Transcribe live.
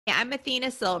I'm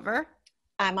Athena Silver.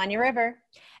 I'm Anya River.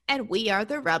 And we are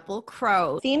the Rebel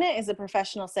Crows. Athena is a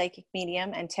professional psychic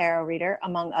medium and tarot reader,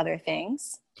 among other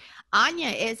things. Anya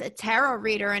is a tarot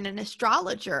reader and an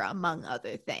astrologer, among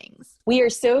other things. We are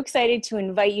so excited to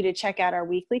invite you to check out our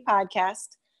weekly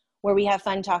podcast, where we have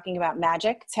fun talking about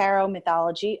magic, tarot,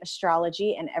 mythology,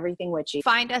 astrology, and everything witchy.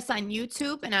 Find us on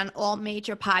YouTube and on all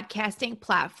major podcasting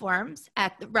platforms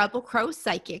at the Rebel Crow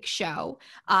Psychic Show.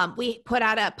 We put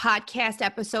out a podcast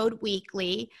episode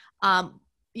weekly.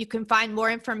 You can find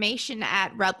more information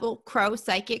at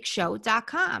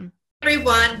rebelcrowpsychicshow.com.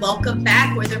 Everyone, welcome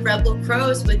back. We're the Rebel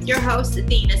Crows with your host,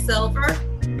 Athena Silver.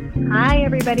 Hi,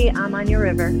 everybody. I'm Anya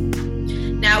River.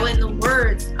 Now, in the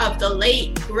words of the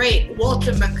late, great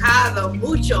Walter Mercado,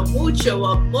 mucho, mucho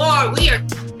amor, we are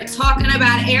talking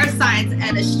about air signs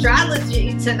and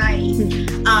astrology tonight.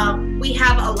 We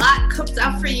have a lot cooked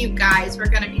up for you guys. We're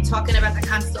going to be talking about the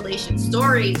constellation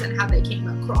stories and how they came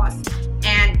across,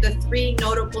 and the three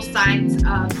notable signs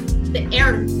of the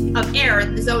air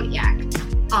in the zodiac.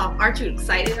 Aren't you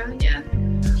excited, Anya?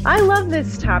 I love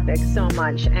this topic so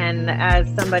much, and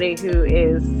as somebody who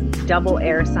is double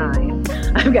air sign,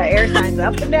 I've got air signs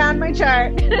up and down my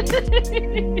chart. This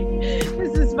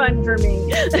is fun for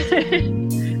me.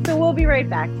 So we'll be right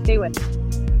back. Stay with us.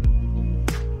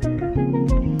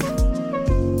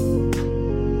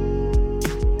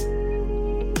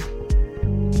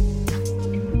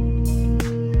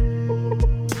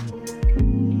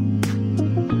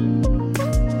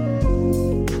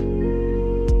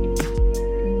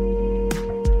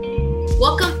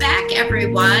 Welcome back,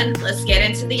 everyone. Let's get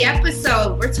into the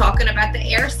episode. We're talking about the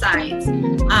air signs.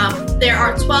 There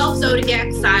are 12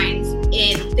 zodiac signs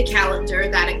in the calendar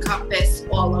that encompass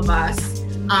all of us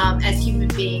as human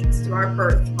beings through our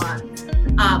birth month.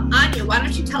 Anya, why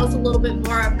don't you tell us a little bit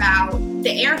more about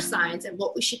the air signs and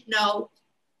what we should know,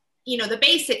 the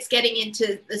basics getting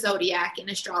into the zodiac and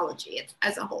astrology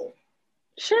as a whole.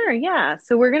 Sure, yeah.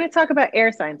 So we're going to talk about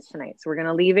air signs tonight. So we're going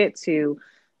to leave it to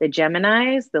the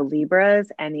Geminis, the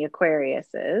Libras, and the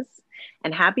Aquariuses.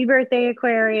 And happy birthday,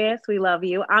 Aquarius. We love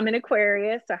you. I'm an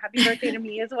Aquarius, so happy birthday to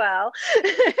me as well.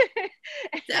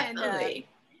 Definitely.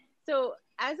 So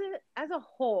as a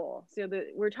whole,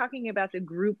 we're talking about the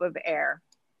group of air.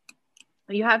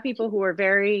 You have people who are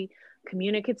very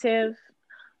communicative,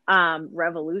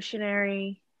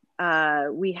 revolutionary.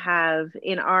 We have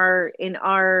in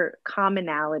our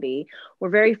commonality, we're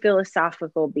very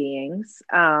philosophical beings.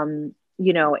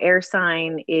 Air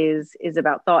sign is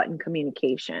about thought and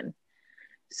communication.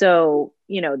 So,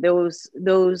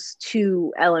 those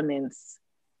two elements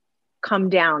come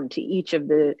down to each of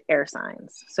the air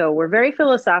signs. So we're very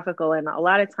philosophical, and a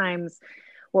lot of times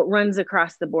what runs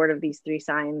across the board of these three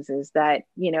signs is that,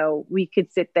 we could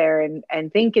sit there and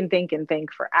think and think and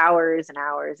think for hours and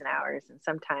hours and hours. And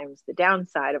sometimes the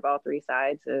downside of all three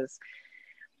sides is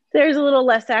there's a little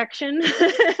less action.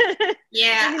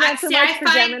 Yeah, I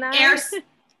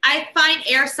find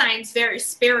air signs very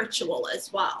spiritual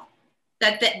as well.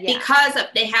 Because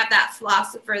they have that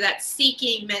philosopher, that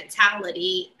seeking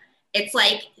mentality. It's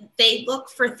like they look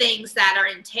for things that are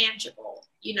intangible,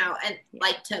 and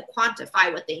like to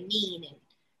quantify what they mean and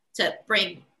to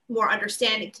bring more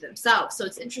understanding to themselves. So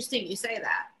it's interesting you say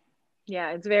that.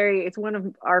 Yeah, it's one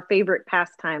of our favorite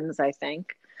pastimes, I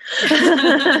think.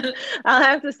 I'll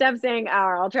have to stop saying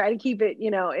our. I'll try to keep it,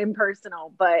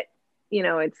 impersonal, but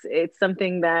it's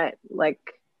something that, like,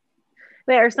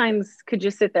 the air signs could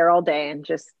just sit there all day and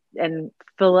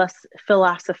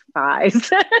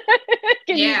philosophize.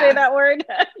 Can you say that word?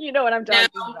 You know what I'm talking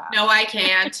about. No, I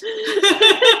can't.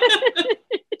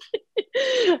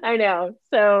 I know.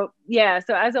 So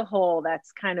as a whole,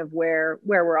 that's kind of where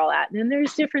we're all at. And then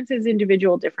there's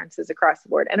individual differences across the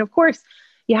board. And of course,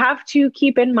 you have to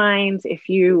keep in mind, if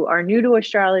you are new to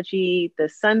astrology, the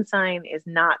sun sign is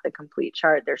not the complete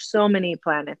chart. There's so many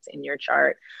planets in your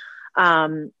chart.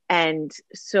 And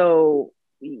so,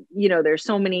 there's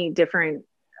so many different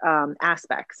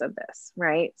aspects of this,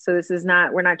 right? So this is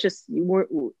not,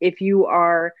 if you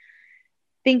are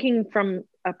thinking from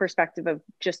a perspective of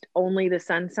just only the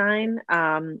sun sign,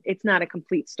 it's not a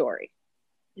complete story.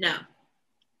 No.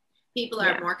 People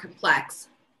are more complex.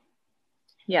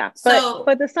 Yeah,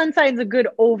 but the sun sign's a good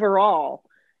overall,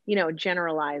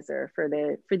 generalizer for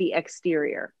the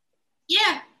exterior.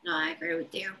 Yeah, no, I agree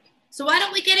with you. So why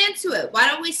don't we get into it? Why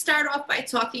don't we start off by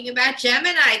talking about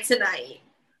Gemini tonight?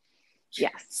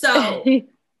 Yes. So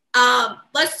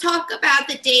let's talk about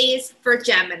the days for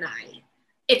Gemini.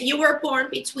 If you were born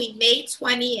between May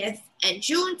 20th and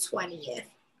June 20th,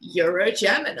 you're a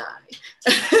Gemini.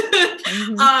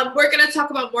 We're going to talk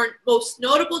about most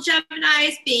notable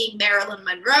Geminis being Marilyn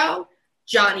Monroe,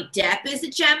 Johnny Depp is a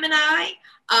Gemini.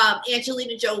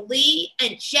 Angelina Jolie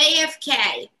and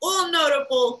JFK, all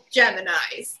notable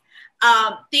Geminis.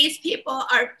 These people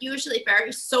are usually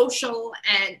very social,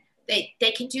 and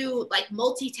they can do like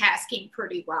multitasking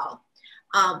pretty well.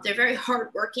 They're very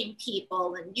hardworking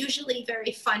people and usually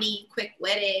very funny,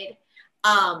 quick-witted.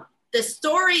 The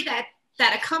story that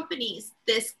accompanies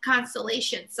this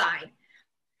constellation sign,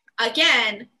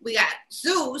 again, we got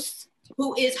Zeus,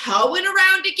 who is hoeing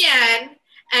around again,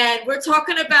 and we're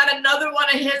talking about another one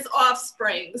of his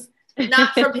offsprings,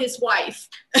 not from his wife.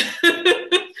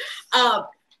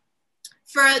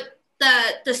 For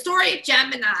the story of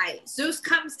Gemini, Zeus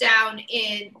comes down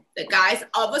in the guise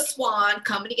of a swan,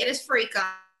 coming to get his freak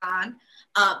on.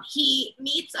 He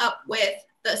meets up with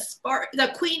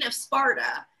the Queen of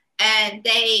Sparta, and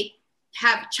they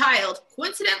have a child,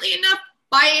 coincidentally enough,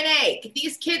 by an egg.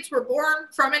 These kids were born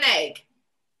from an egg.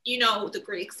 You know, the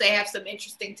Greeks, they have some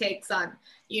interesting takes on,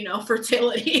 you know,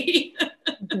 fertility.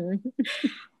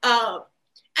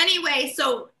 Anyway,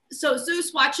 so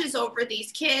Zeus watches over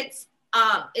these kids.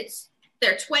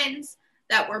 They're twins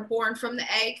that were born from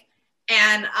the egg,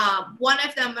 and one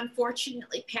of them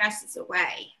unfortunately passes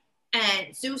away.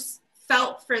 And Zeus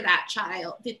felt for that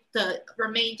child, the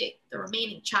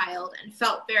remaining child, and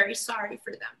felt very sorry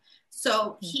for them.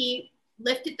 So he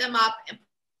lifted them up and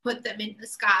put them in the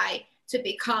sky to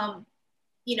become,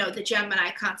 you know, the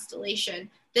Gemini constellation.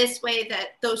 This way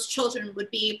that those children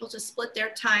would be able to split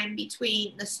their time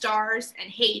between the stars and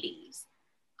Hades.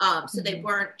 So they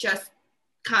weren't just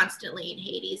constantly in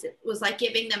Hades. It was like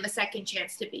giving them a second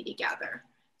chance to be together.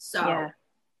 So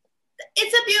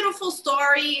it's a beautiful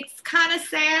story. It's kind of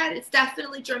sad. It's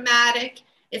definitely dramatic.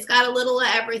 It's got a little of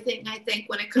everything, I think,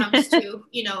 when it comes to,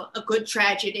 you know, a good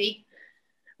tragedy.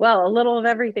 Well, a little of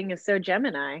everything is so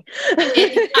Gemini.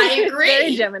 I agree.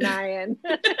 Very Geminian.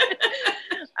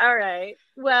 All right.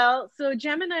 Well, so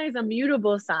Gemini is a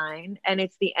mutable sign, and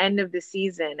it's the end of the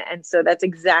season. And so that's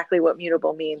exactly what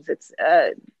mutable means. It's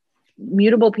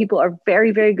mutable people are very,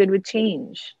 very good with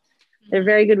change. They're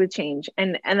very good with change.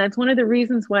 And that's one of the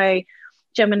reasons why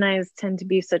Geminis tend to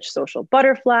be such social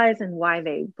butterflies, and why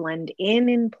they blend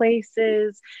in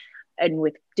places and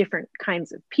with different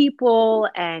kinds of people.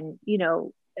 And, you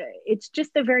know, it's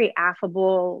just a very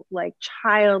affable, like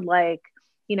childlike,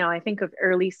 you know, I think of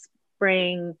early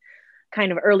spring,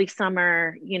 kind of early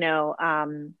summer, you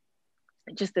know,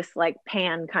 just this like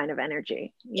pan kind of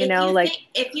energy,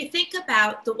 if you think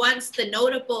about the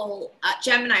notable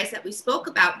Geminis that we spoke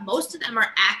about, most of them are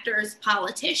actors,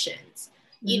 politicians.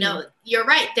 You know, you're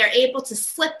right. They're able to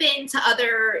slip into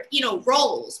other, you know,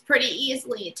 roles pretty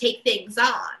easily and take things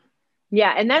on.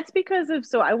 Yeah. And that's because of,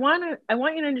 so I want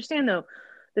you to understand though,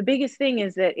 the biggest thing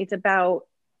is that it's about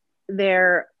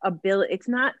their ability. It's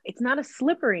not a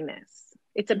slipperiness.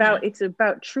 It's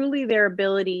about truly their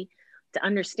ability to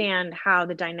understand how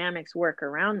the dynamics work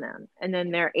around them. And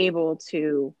then they're able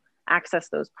to access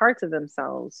those parts of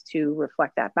themselves to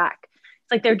reflect that back.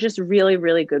 It's like, they're just really,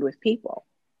 really good with people,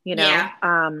 you know? Yeah.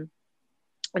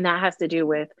 And that has to do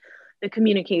with the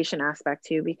communication aspect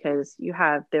too, because you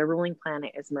have their ruling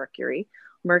planet is Mercury.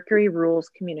 Mercury rules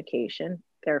communication.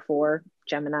 Therefore,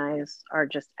 Geminis are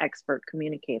just expert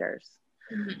communicators,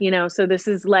 you know? So this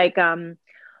is like,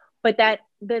 but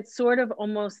that's sort of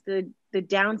almost the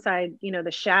downside, you know,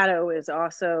 the shadow is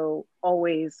also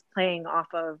always playing off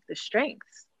of the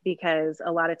strengths, because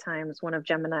a lot of times one of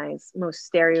Gemini's most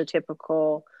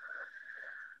stereotypical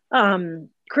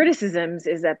criticisms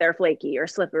is that they're flaky or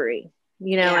slippery,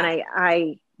 you know, and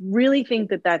I really think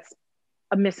that that's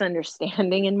a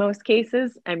misunderstanding in most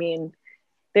cases. I mean,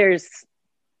 there's,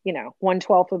 you know,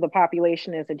 1/12 of the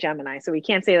population is a Gemini, so we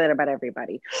can't say that about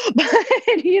everybody. But,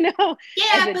 you know,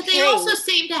 but they also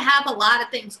seem to have a lot of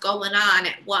things going on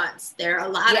at once. There are a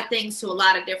lot of things to a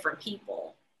lot of different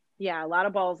people. Yeah, a lot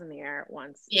of balls in the air at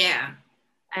once. Yeah.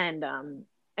 And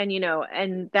you know,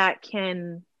 and that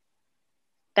can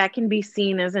be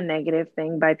seen as a negative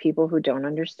thing by people who don't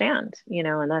understand, you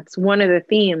know, and that's one of the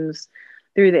themes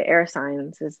through the air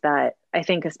signs, is that I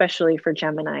think, especially for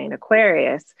Gemini and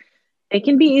Aquarius, it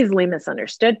can be easily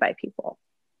misunderstood by people.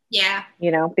 Yeah.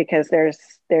 You know, because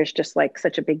there's just like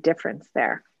such a big difference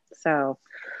there. So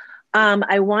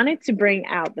I wanted to bring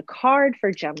out the card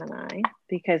for Gemini,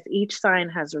 because each sign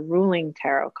has a ruling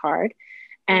tarot card.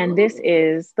 And this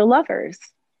is the Lovers.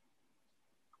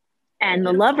 And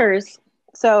the Lovers,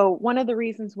 so one of the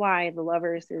reasons why the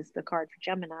Lovers is the card for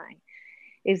Gemini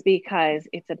is because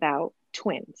it's about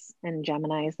twins, and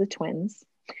Gemini is the twins.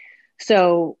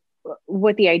 So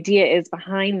what the idea is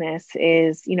behind this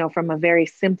is, you know, from a very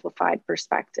simplified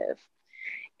perspective,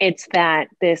 it's that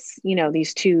this,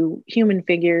 these two human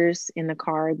figures in the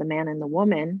car, the man and the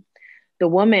woman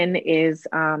is,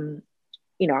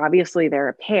 obviously they're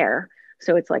a pair.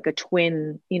 So it's like a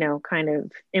twin, kind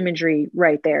of imagery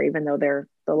right there, even though they're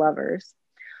the lovers.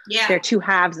 Yeah. They're two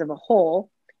halves of a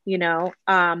whole,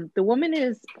 the woman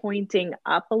is pointing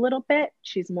up a little bit.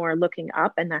 She's more looking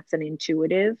up, and that's an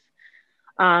intuitive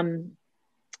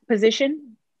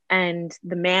position. And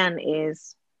the man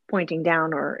is pointing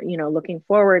down or, looking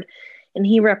forward, and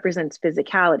he represents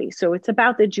physicality. So it's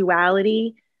about the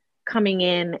duality coming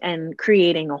in and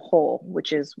creating a whole,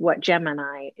 which is what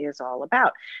Gemini is all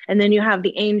about. And then you have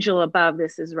the angel above.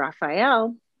 This is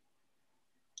Raphael,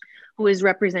 who is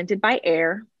represented by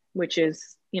air, which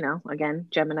is, again,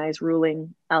 Gemini's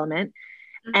ruling element.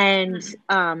 And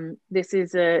this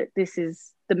is the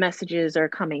messages are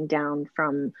coming down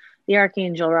from the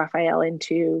archangel Raphael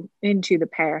into the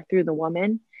pair through the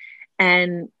woman.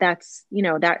 And that's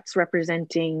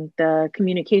representing the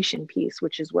communication piece,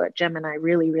 which is what Gemini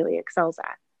really, really excels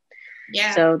at.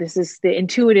 Yeah. So this is the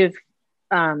intuitive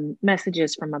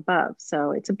messages from above.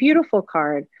 So it's a beautiful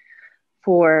card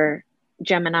for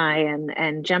Gemini,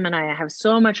 and Gemini. I have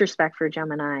so much respect for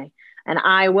Gemini. And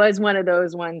I was one of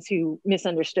those ones who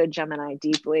misunderstood Gemini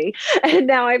deeply. And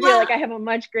now I feel like I have a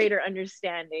much greater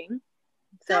understanding.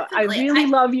 So definitely. I really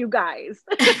love you guys.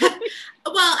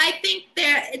 Well, I think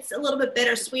it's a little bit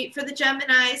bittersweet for the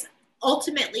Geminis.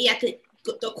 Ultimately, at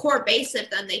the core base of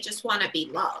them, they just want to be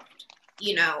loved,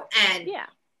 and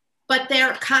but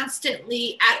they're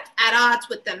constantly at odds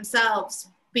with themselves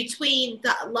between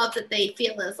the love that they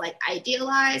feel is like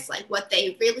idealized, like what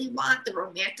they really want, the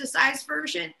romanticized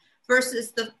version,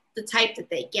 versus the type that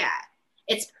they get.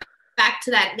 It's back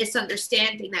to that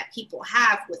misunderstanding that people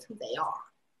have with who they are.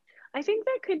 I think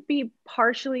that could be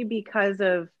partially because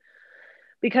of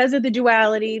the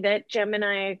duality that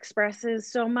Gemini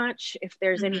expresses so much. If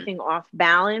there's anything off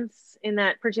balance in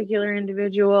that particular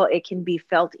individual, it can be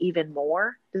felt even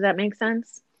more. Does that make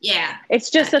sense? Yeah. It's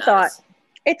just a thought.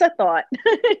 It's a thought.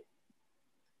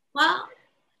 Well,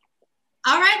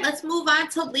 all right, let's move on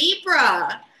to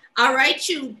Libra. All right,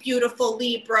 you beautiful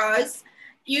Libras.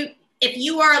 If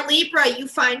you are a Libra, you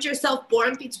find yourself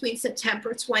born between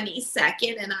September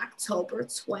 22nd and October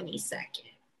 22nd.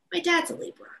 My dad's a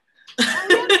Libra.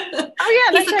 Oh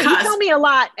yeah, that's right. You tell me a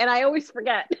lot, and I always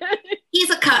forget.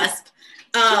 He's a cusp.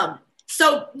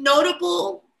 So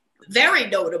notable, very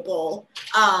notable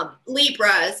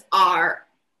Libras are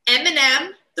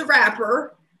Eminem, the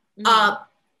rapper,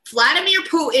 Vladimir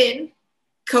Putin,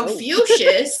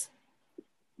 Confucius,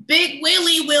 Big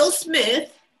Willie Will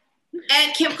Smith,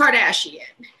 and Kim Kardashian.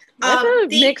 That's a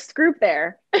mixed group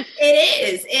there.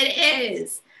 It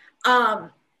is.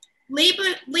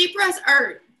 Libras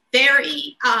are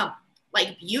very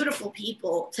like beautiful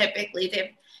people.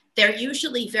 Typically, they're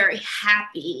usually very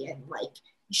happy and like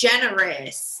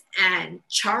generous and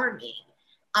charming.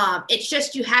 It's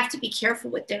just you have to be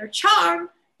careful with their charm,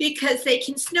 because they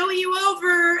can snow you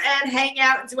over and hang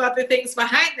out and do other things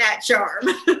behind that charm.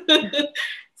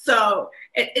 So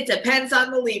it depends on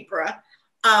the Libra.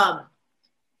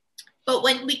 But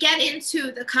when we get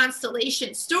into the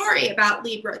constellation story about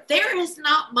Libra, there is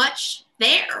not much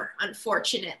there,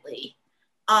 unfortunately.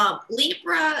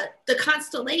 Libra, the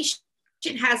constellation,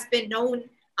 has been known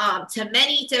to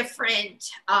many different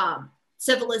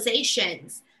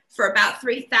civilizations for about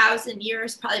 3,000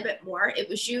 years, probably a bit more. It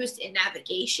was used in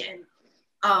navigation.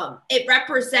 It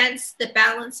represents the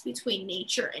balance between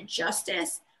nature and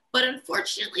justice. But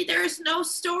unfortunately, there is no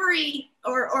story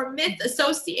or myth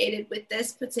associated with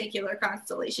this particular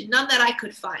constellation. None that I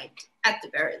could find, at the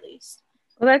very least.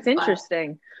 Well, that's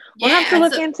interesting. We'll have to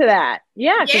look into that.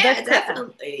 Yeah, that's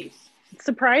definitely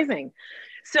surprising.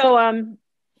 So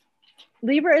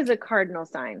Libra is a cardinal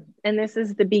sign, and this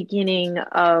is the beginning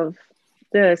of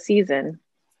the season.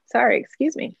 Sorry,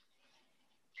 excuse me.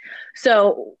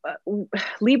 So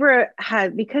Libra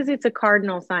has, because it's a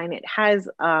cardinal sign, it has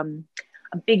a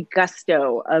big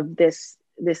gusto of this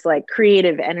like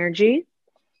creative energy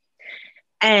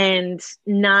and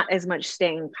not as much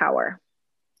staying power.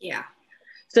 Yeah.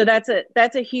 So that's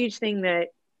a huge thing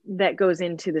that goes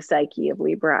into the psyche of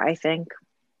Libra, I think.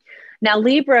 Now,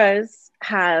 Libras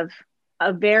have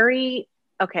a very,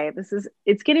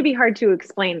 it's going to be hard to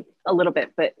explain a little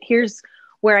bit, but here's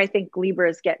where I think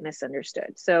Libras get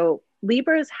misunderstood. So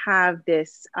Libras have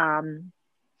this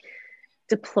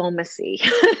diplomacy.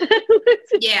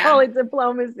 Yeah. Call it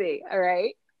diplomacy. All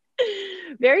right.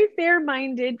 Very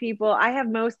fair-minded people. I have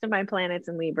most of my planets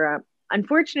in Libra.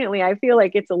 Unfortunately, I feel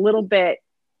like it's a little bit,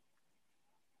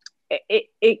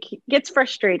 it gets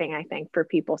frustrating, I think, for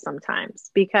people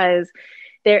sometimes, because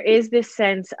there is this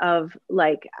sense of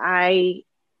like, I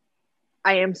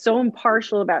am so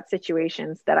impartial about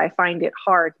situations that I find it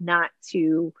hard not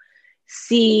to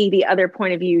see the other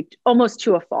point of view almost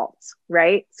to a fault.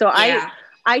 Right. So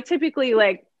I typically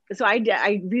like, so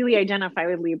I really identify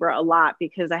with Libra a lot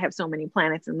because I have so many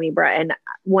planets in Libra. And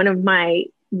one of my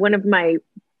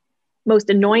most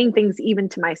annoying things, even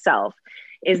to myself,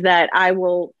 is that I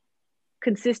will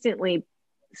consistently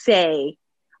say,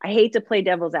 I hate to play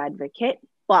devil's advocate,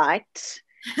 but,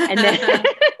 and then,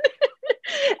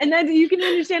 and then you can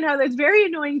understand how that's very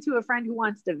annoying to a friend who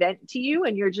wants to vent to you.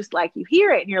 And you're just like, you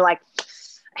hear it and you're like,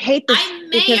 I hate this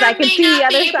because I can see the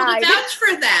other side. Vouch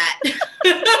for that.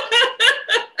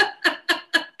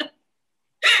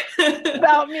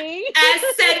 About me? As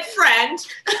said friend.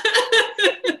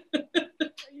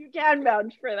 You can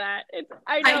vouch for that.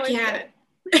 I know. I can.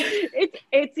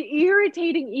 It's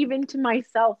irritating even to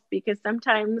myself because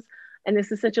sometimes, and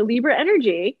this is such a Libra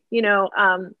energy, you know,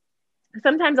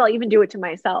 sometimes I'll even do it to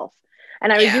myself.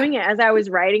 And I was doing it as I was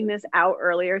writing this out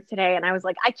earlier today. And I was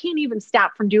like, I can't even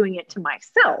stop from doing it to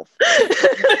myself.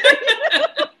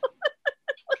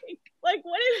 like,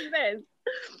 what is this?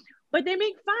 But they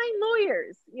make fine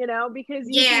lawyers, you know, because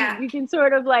you can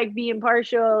sort of like be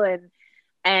impartial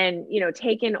and, you know,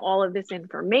 take in all of this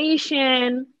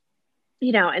information,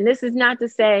 you know, and this is not to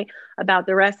say about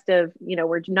the rest of, you know,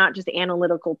 we're not just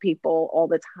analytical people all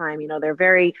the time. You know, they're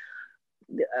very,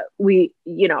 we,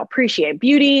 you know, appreciate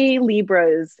beauty.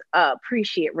 Libras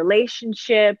appreciate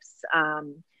relationships.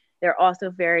 They're also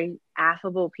very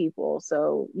affable people.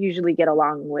 So usually get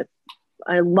along with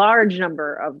a large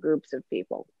number of groups of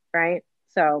people. Right.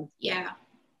 So,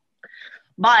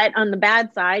 but on the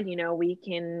bad side, you know, we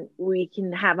can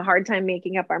have a hard time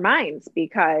making up our minds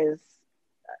because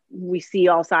we see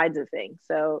all sides of things.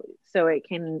 So it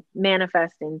can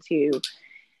manifest into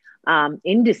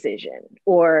indecision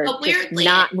or just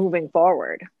not moving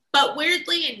forward. But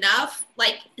weirdly enough,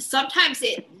 like sometimes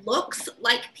it looks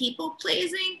like people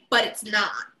pleasing, but it's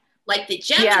not. Like the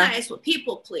Geminis will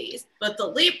people please, but the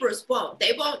Libras won't.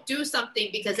 They won't do something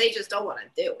because they just don't want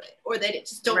to do it, or they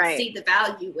just don't see the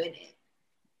value in it.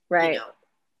 Right. You know?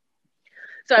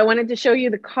 So I wanted to show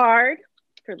you the card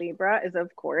for Libra is,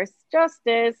 of course,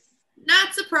 Justice.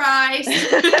 Not surprised.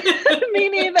 Me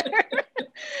neither.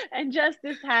 And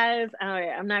Justice has,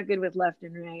 I'm not good with left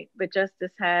and right, but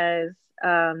Justice has,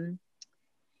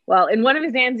 well, in one of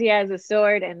his hands, he has a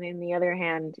sword, and in the other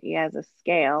hand, he has a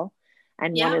scale.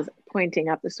 And one is pointing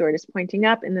up, the sword is pointing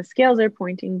up, and the scales are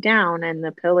pointing down. And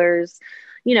the pillars,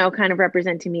 you know, kind of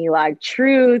represent to me like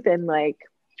truth and like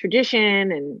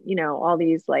tradition and, you know, all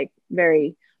these like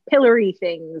very pillory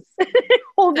things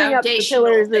holding up the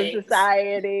pillars of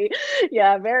society.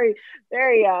 Yeah, very,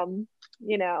 very,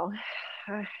 you know,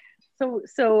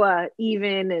 so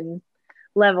even and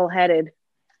level-headed.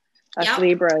 Us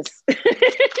Libras.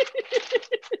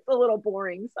 It's a little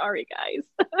boring. Sorry, guys.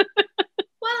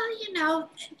 Well, you know,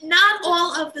 not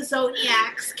all of the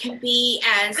zodiacs can be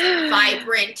as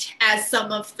vibrant as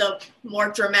some of the more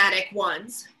dramatic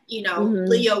ones. You know,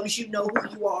 Leos, you know who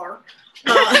you are.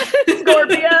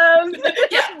 Scorpios.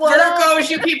 Virgos,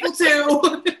 you people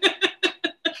too.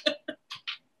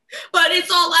 But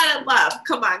it's all out of love.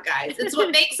 Come on, guys. It's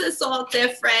what makes us all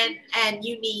different and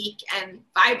unique and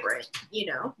vibrant, you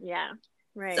know? Yeah,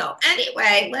 right. So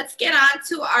anyway, let's get on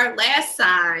to our last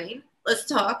sign. Let's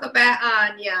talk about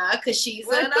Anya, because she's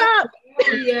an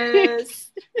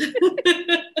Aquarius.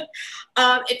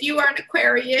 If you are an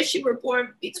Aquarius, you were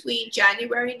born between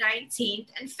January 19th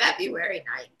and February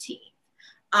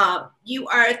 19th. You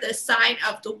are the sign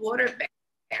of the water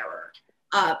bearer.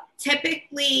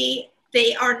 Typically,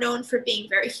 they are known for being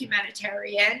very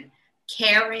humanitarian,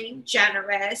 caring,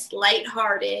 generous,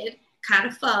 lighthearted, kind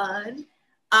of fun.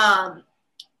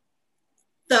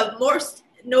 The most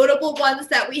notable ones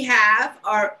that we have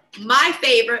are my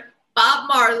favorite, Bob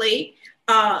Marley,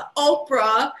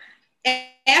 Oprah,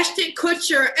 Ashton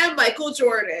Kutcher, and Michael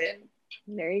Jordan.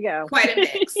 There you go. Quite a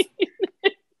mix.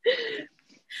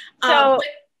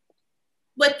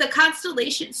 With the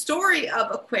constellation story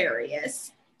of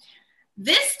Aquarius,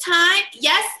 this time,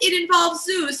 yes, it involves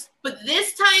Zeus, but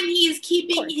this time he is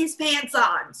keeping his pants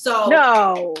on. So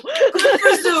no, good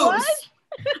for Zeus.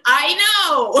 I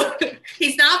know.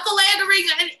 He's not philandering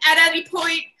at any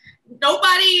point.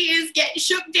 Nobody is getting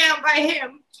shook down by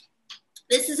him.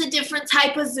 This is a different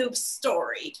type of Zeus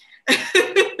story.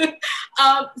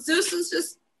 Zeus is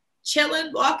just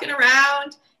chilling, walking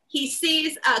around. He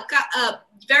sees a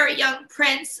very young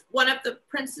prince, one of the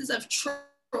princes of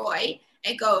Troy,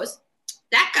 and goes,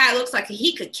 that guy looks like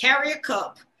he could carry a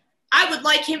cup. I would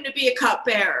like him to be a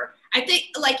cupbearer. I think,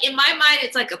 like, in my mind,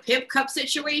 it's like a pimp cup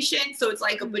situation. So it's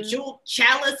like a bejeweled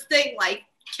chalice thing, like,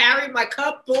 carry my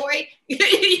cup, boy.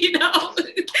 You know,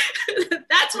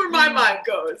 that's where my mind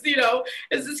goes, you know,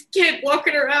 as this kid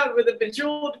walking around with a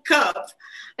bejeweled cup.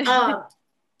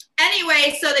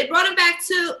 Anyway, so they brought him back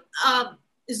to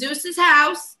Zeus's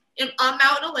house on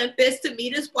Mount Olympus to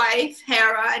meet his wife,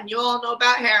 Hera. And you all know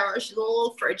about Hera. She's a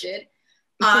little frigid.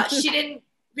 She didn't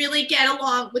really get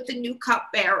along with the new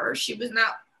cupbearer. She was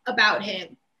not about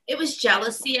him. It was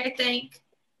jealousy, I think.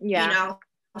 Yeah. You know,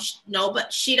 no,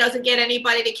 but she doesn't get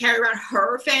anybody to carry around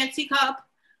her fancy cup.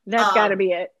 That's got to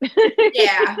be it.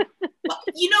 Yeah. Well,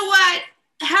 you know what?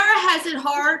 Hera has it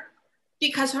hard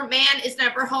because her man is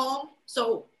never home.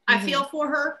 So I feel for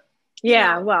her.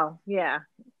 Yeah. You know? Well, yeah.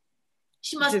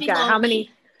 She must be got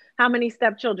lonely. how many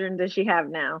stepchildren does she have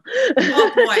now?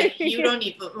 Oh boy, you don't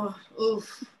even.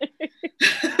 Oof.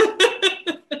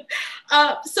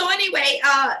 So anyway,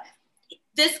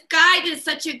 this guy did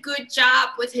such a good job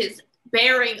with his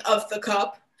bearing of the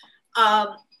cup,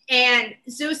 and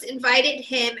Zeus invited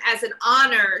him as an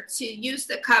honor to use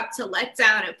the cup to let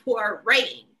down and pour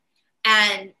rain,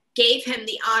 and gave him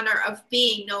the honor of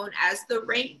being known as the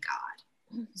rain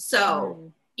god.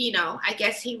 So, you know, I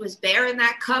guess he was bearing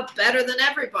that cup better than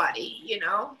everybody, you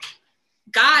know,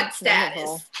 God That's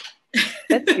status. Wonderful.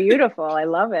 That's beautiful. I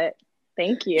love it.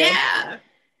 Thank you. Yeah.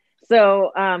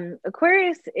 So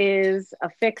Aquarius is a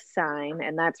fixed sign,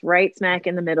 and that's right smack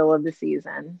in the middle of the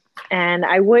season. And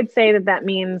I would say that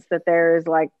means that there's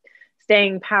like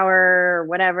staying power or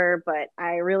whatever, but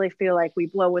I really feel like we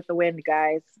blow with the wind,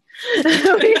 guys.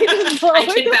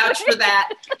 I can vouch for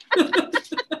that.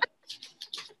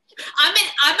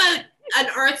 I'm an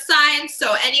earth sign,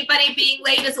 so anybody being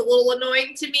late is a little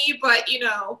annoying to me, but you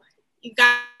know, you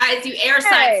guys, you air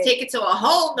signs, take it to a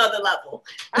whole nother level.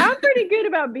 I'm pretty good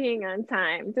about being on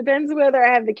time. Depends whether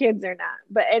I have the kids or not.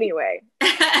 But anyway,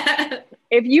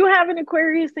 if you have an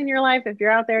Aquarius in your life, if you're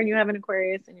out there and you have an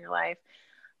Aquarius in your life,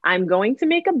 I'm going to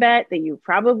make a bet that you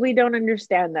probably don't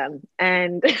understand them.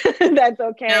 And that's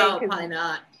okay. No, probably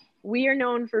not. We are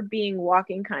known for being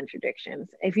walking contradictions.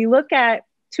 If you look at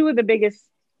two of the biggest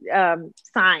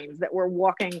signs that were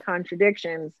walking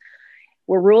contradictions,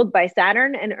 were ruled by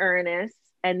Saturn and Uranus.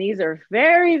 And these are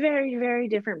very, very, very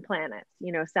different planets.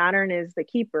 You know, Saturn is the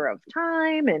keeper of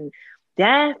time and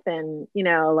death and, you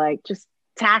know, like just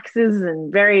taxes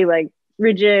and very like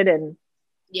rigid. And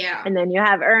yeah. And then you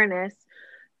have Uranus,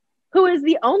 who is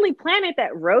the only planet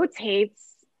that rotates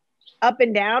up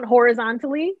and down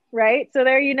horizontally, right? So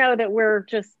there you know that we're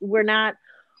not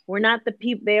the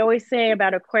people. They always say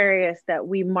about Aquarius that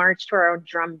we march to our own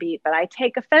drum beat, but I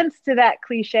take offense to that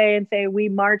cliche and say we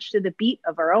march to the beat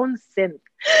of our own synth.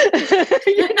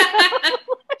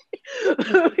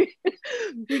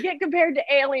 We get compared to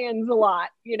aliens a lot,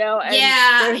 you know?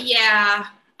 And yeah,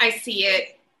 I see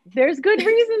it. There's good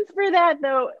reasons for that,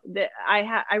 though. That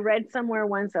I read somewhere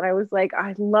once that I was like,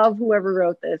 I love whoever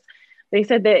wrote this. They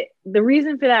said that the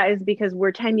reason for that is because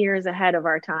we're 10 years ahead of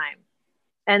our time.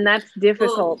 And that's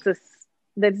difficult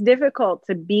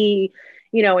to be,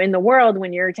 you know, in the world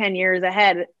when you're 10 years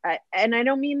ahead. And I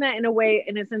don't mean that in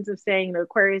a sense of saying the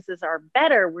Aquariuses are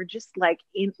better. We're just like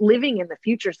living in the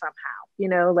future somehow, you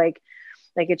know, like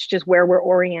it's just where we're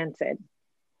oriented.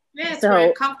 Yeah, it's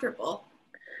very comfortable.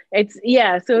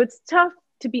 So it's tough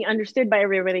to be understood by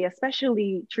everybody,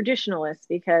 especially traditionalists,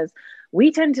 because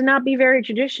we tend to not be very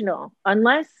traditional.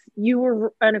 Unless you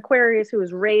were an Aquarius who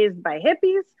was raised by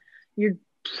hippies, you're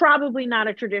probably not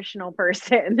a traditional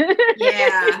person.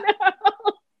 Yeah. You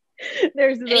know?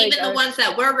 There's and like even the ones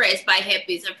that were raised by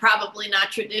hippies are probably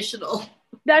not traditional.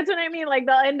 That's what I mean. Like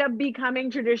they'll end up becoming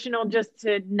traditional just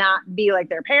to not be like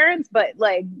their parents. But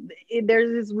like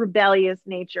there's this rebellious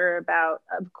nature about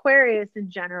Aquarius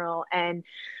in general. And,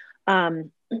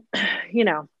 you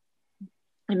know,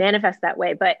 I manifest that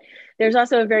way. But there's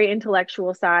also a very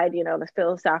intellectual side, you know, the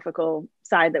philosophical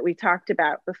side that we talked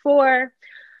about before.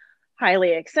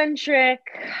 Highly eccentric,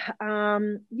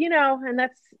 you know, and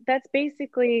that's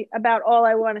basically about all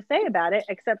I want to say about it,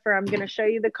 except for I'm going to show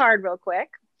you the card real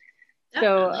quick.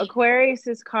 Definitely. So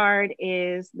Aquarius's card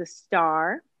is the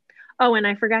Star. Oh, and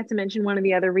I forgot to mention one of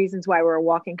the other reasons why we're a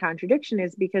walking contradiction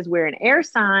is because we're an air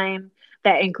sign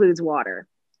that includes water.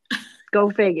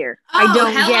 Go figure. I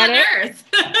don't get it.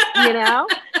 You know,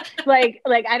 like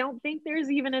I don't think there's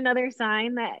even another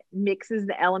sign that mixes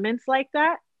the elements like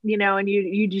that. You know, and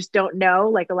you just don't know.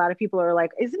 Like a lot of people are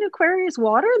like, "Isn't Aquarius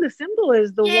water? The symbol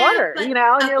is the water." You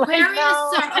know, and Aquarius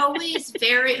no. are always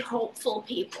very hopeful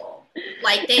people.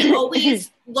 Like they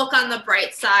always look on the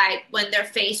bright side when they're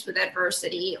faced with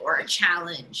adversity or a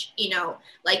challenge. You know,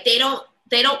 like they don't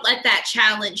they don't let that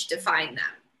challenge define them.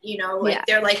 You know, like Yeah.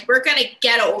 they're like, we're going to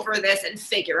get over this and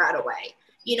figure out a way,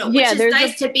 you know, which Yeah, is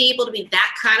nice to be able to be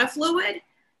that kind of fluid.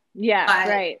 Yeah, But-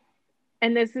 right.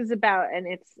 And this is about, and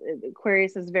it's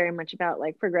Aquarius is very much about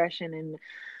like progression and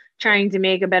trying to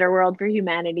make a better world for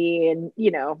humanity, and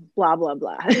you know, blah blah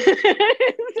blah.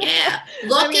 Yeah,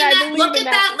 look at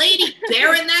that lady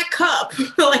bearing that cup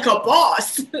like a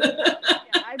boss.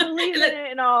 I believe in it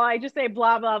and all. I just say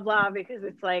blah blah blah because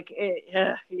it's like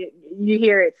you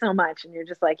hear it so much, and you're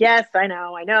just like, yes, I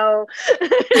know.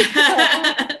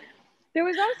 There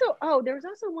was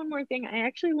also one more thing. I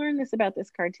actually learned this about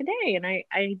this card today, and I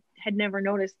had never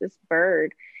noticed this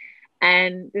bird.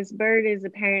 And this bird is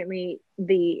apparently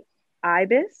the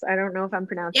ibis. I don't know if I'm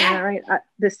pronouncing that right.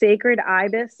 The sacred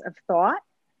ibis of thought.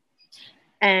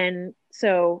 And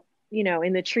so, you know,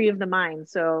 in the tree of the mind.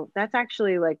 So that's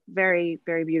actually like very,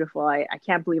 very beautiful. I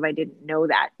can't believe I didn't know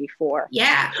that before.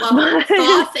 Yeah. Well,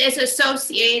 Thoth is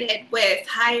associated with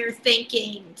higher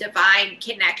thinking, divine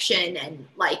connection, and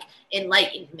like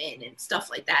enlightenment and stuff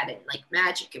like that, and like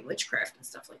magic and witchcraft and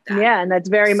stuff like that. Yeah. And that's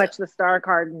very much the star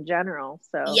card in general.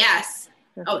 So yes.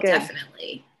 Oh, good.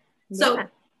 Definitely. So yeah.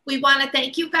 We want to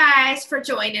thank you guys for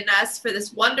joining us for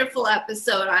this wonderful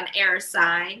episode on air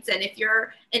signs. And if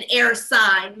you're an air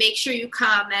sign, make sure you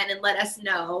comment and let us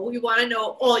know. We want to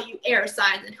know all you air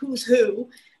signs and who's who.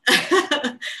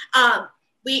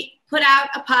 We put out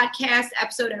a podcast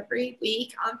episode every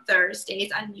week on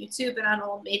Thursdays on YouTube and on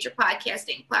all major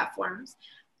podcasting platforms.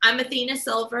 I'm Athena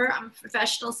Silver. I'm a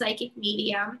professional psychic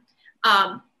medium.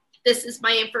 This is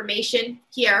my information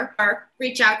here, or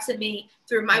reach out to me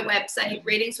through my website,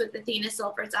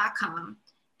 readingswithathenasilver.com.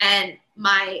 And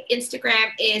my Instagram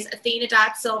is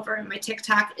athena.silver, and my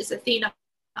TikTok is athena_silver.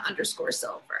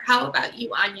 How about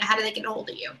you, Anya? How do they get a hold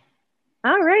of you?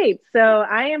 All right. So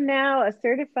I am now a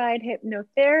certified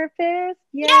hypnotherapist.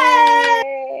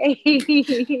 Yay!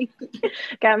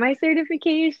 Got my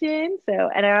certification.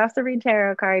 And I also read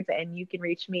tarot cards, and you can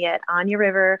reach me at Anya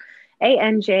River,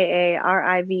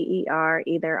 ANJARIVER,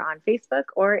 either on Facebook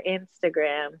or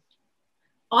Instagram.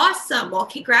 Awesome. Well,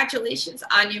 congratulations,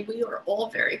 Anya. We are all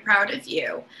very proud of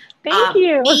you. Thank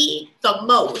you. Me the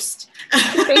most.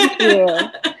 Thank you.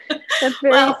 That's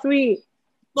very sweet.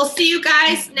 We'll see you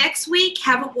guys next week.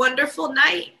 Have a wonderful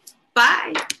night.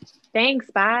 Bye.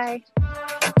 Thanks. Bye.